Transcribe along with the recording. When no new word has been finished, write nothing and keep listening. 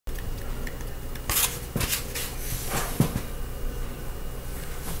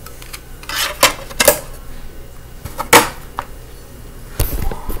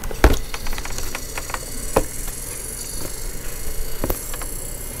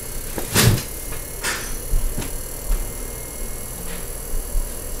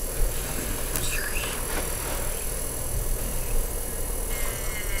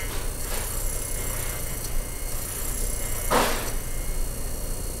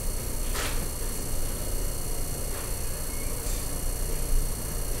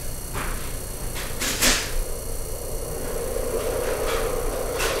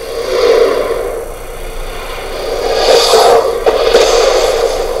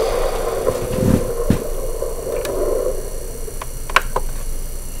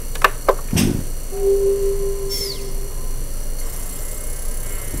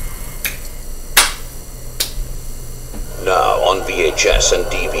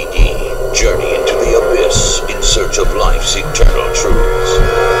journey into the abyss in search of life's eternal truths.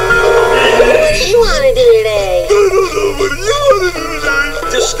 What do you want to do today? I don't know. What do you want to do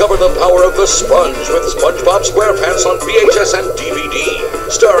today? Discover the power of the sponge with SpongeBob SquarePants on VHS and DVD,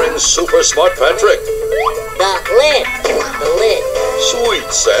 starring Super Smart Patrick. The lid. The lid. Sweet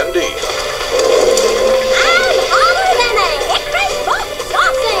Sandy. I'm older than a hickory book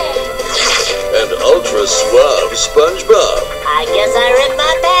sausage. And ultra suave SpongeBob. I guess I ripped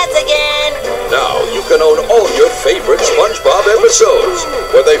my pants again. Now you can own all your favorite SpongeBob episodes,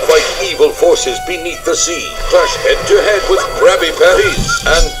 where they fight evil forces beneath the sea, clash head-to-head with Krabby Patties,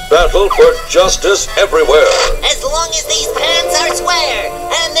 and battle for justice everywhere. As long as these pants are square,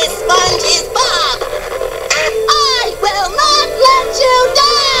 and this sponge is Bob, I will not let you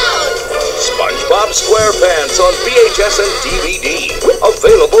down! SpongeBob SquarePants on VHS and DVD,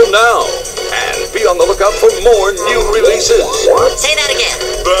 available now. And be on the lookout for more new releases. Say that again.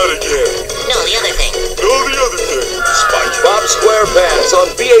 That again. No, the other thing. No, the other thing. SpongeBob SquarePants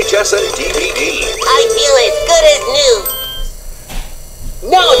on VHS and DVD. I feel as good as new.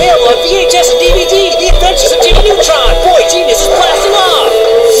 Now available on VHS and DVD, The Adventures of Jimmy Neutron. Boy, genius is blasting off.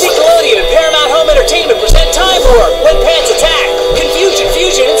 Nickelodeon and Paramount Home Entertainment present Time Warp, When Pants Attack, Confusion,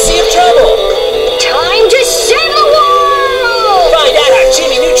 Fusion, and Sea of Trouble. Time to save the world! Find out how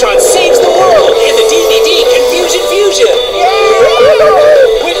Jimmy Neutron saves the world in the DVD Confusion Fusion.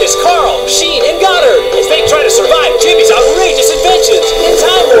 Witness Carl, Sheen, and Goddard as they try to survive Jimmy's outrageous inventions in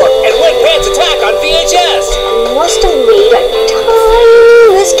Time Warp and When Pants Attack on VHS. I must have made a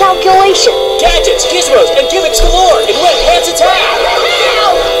tiny miscalculation. Gadgets, gizmos, and gimmicks galore in When Pants Attack.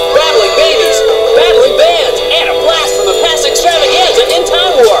 Battling babies, battling bands, and a blast from the past extravaganza in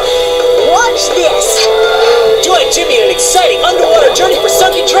Time Warp. Watch this. Join Jimmy in an exciting underwater journey for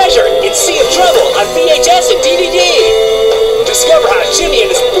sunken treasure in Sea of Trouble on VHS and DVD. Discover how Jimmy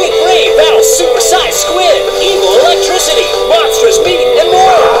and his big brain battle super-sized squid, evil electricity, monstrous meat, and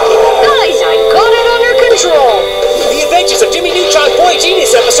more. Guys, I got it under control. The Adventures of Jimmy Neutron Boy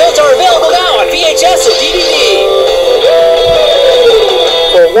Genius episodes are available now on VHS and DVD.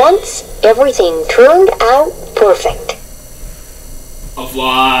 For once, everything turned out perfect. A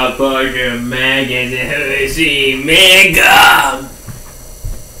fly bugger magazine mega.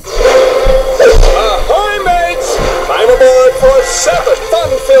 Ahoy, mates! Time aboard for 7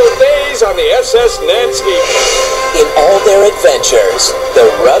 fun-filled days on the SS Nansky. In all their adventures, the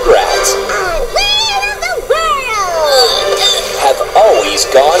Rugrats On Wheel of the World! have always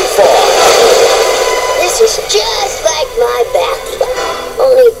gone far. This is just like my bathie.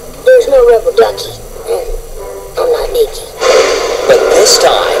 Only there's no rubber ducky. I'm not Nikki. But this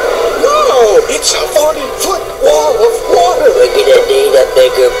time, No, it's a 40-foot wall of water. We're gonna need a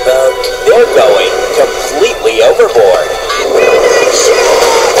bigger boat. they're going completely overboard.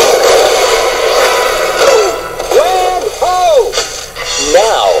 Land ho!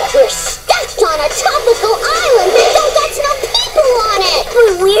 Now, We're stuck on a tropical island, though that's no people on it. But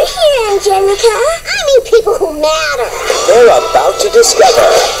we're here, Angelica. I mean people who matter. they're about to discover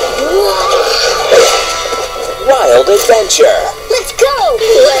wild adventure, Let's go.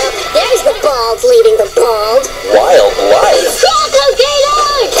 Well, there's the bald leading the bald. wild life, Bronco gate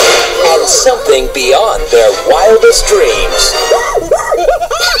on! and something beyond their wildest dreams.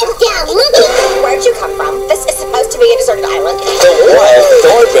 Pipe down, monkey. Where'd you come from? This is supposed to be a deserted island. The wild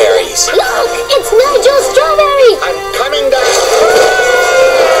thornberries, Look, it's Nigel Strawberry. I'm coming down.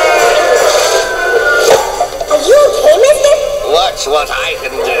 Are you okay, mister? Watch what I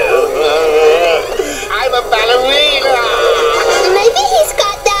can do. I'm a ballerina. Maybe he's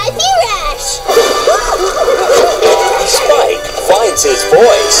got diaper rash. Spike finds his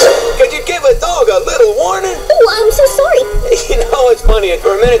voice. Could you give a dog a little warning? Oh, I'm so sorry. You know, it's funny.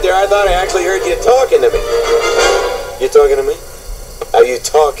 For a minute there, I thought I actually heard you talking to me. You talking to me? Are you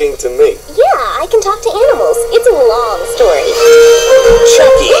talking to me? Yeah, I can talk to animals. It's a long story.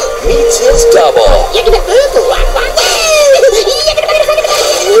 Chucky meets his double.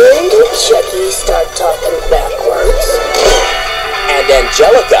 When did Chucky start talking backwards? And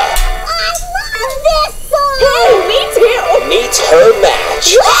Angelica I love this song. Hey, me too! meets her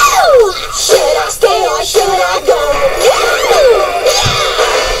match. Woo! Should I stay or should I go?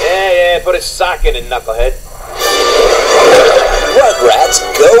 Yeah, put a sock in it, knucklehead. Rugrats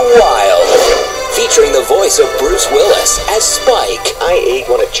Go Wild, featuring the voice of Bruce Willis as Spike. I ate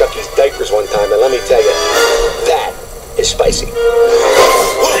one of Chucky's diapers one time, and let me tell you, that is spicy. Woof!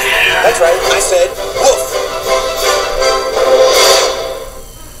 That's right, I said woof.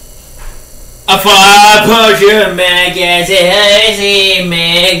 A fly bugger magazine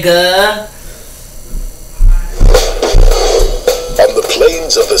mega. From the plains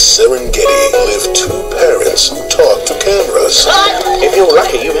wilds of the Serengeti live two parents who talk to cameras. If you're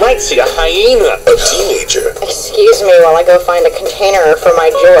lucky, you might see a hyena. A teenager Excuse me while I go find a container for my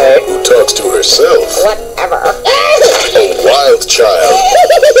joy. who talks to herself. Whatever. A wild child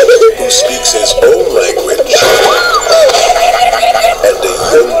who speaks his own language. And a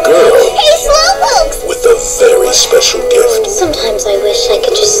young girl Hey, slowpokes! with a very special gift. Sometimes I wish I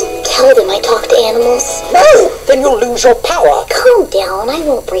could just tell them I talk to animals. No, then you'll lose your power. Calm down, I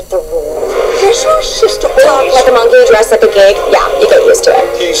won't break the rule. Does your sister Talk always... like a monkey, dress like a gig. Yeah, you get used to it.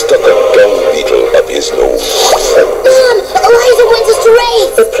 He stuck a dung beetle up his nose. Mom, Eliza wants us to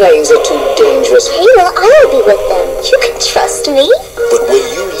race. The plains are too dangerous. Hey, well, I'll be with them. You can trust me. But when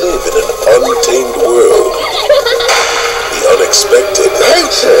you live in an untamed world, the unexpected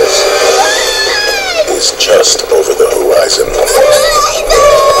is just over the horizon.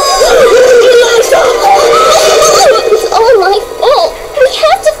 It's all my fault. We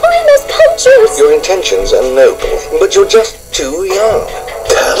have to find those poachers. Your intentions are noble, but you're just too young.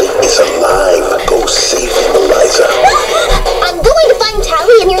 Tally is alive. Go save him, Eliza. I'm going to find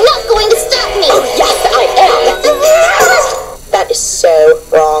Tally, and you're not going to stop me. Oh, yes, I am. That is so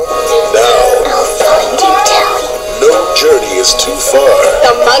wrong. Now, I'll find you, Tally. no journey is too far.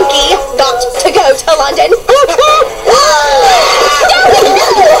 The monkey got to go to London.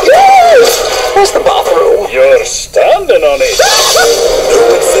 Where's the bathroom? You're standing on it. No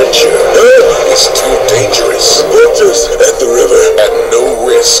adventure is too dangerous. Poachers at the river, and no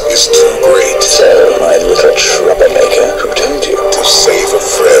risk is too great. So, my little troublemaker, who told you? To save a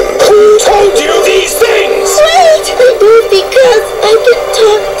friend. Who told you these things? Wait, I do because I can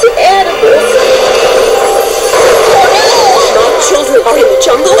talk to animals. Not children are in the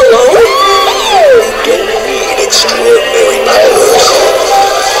jungle alone. You don't need extraordinary powers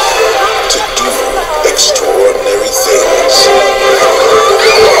to do extraordinary things.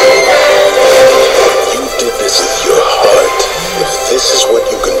 You did this with your heart. If this is what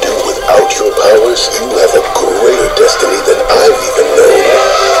you can do without your powers, you have a greater destiny than I've even known.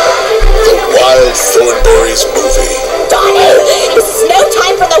 The Wild Thornberrys movie. Donnie, this is no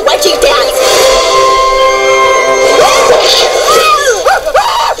time for the wedgie dance. Well,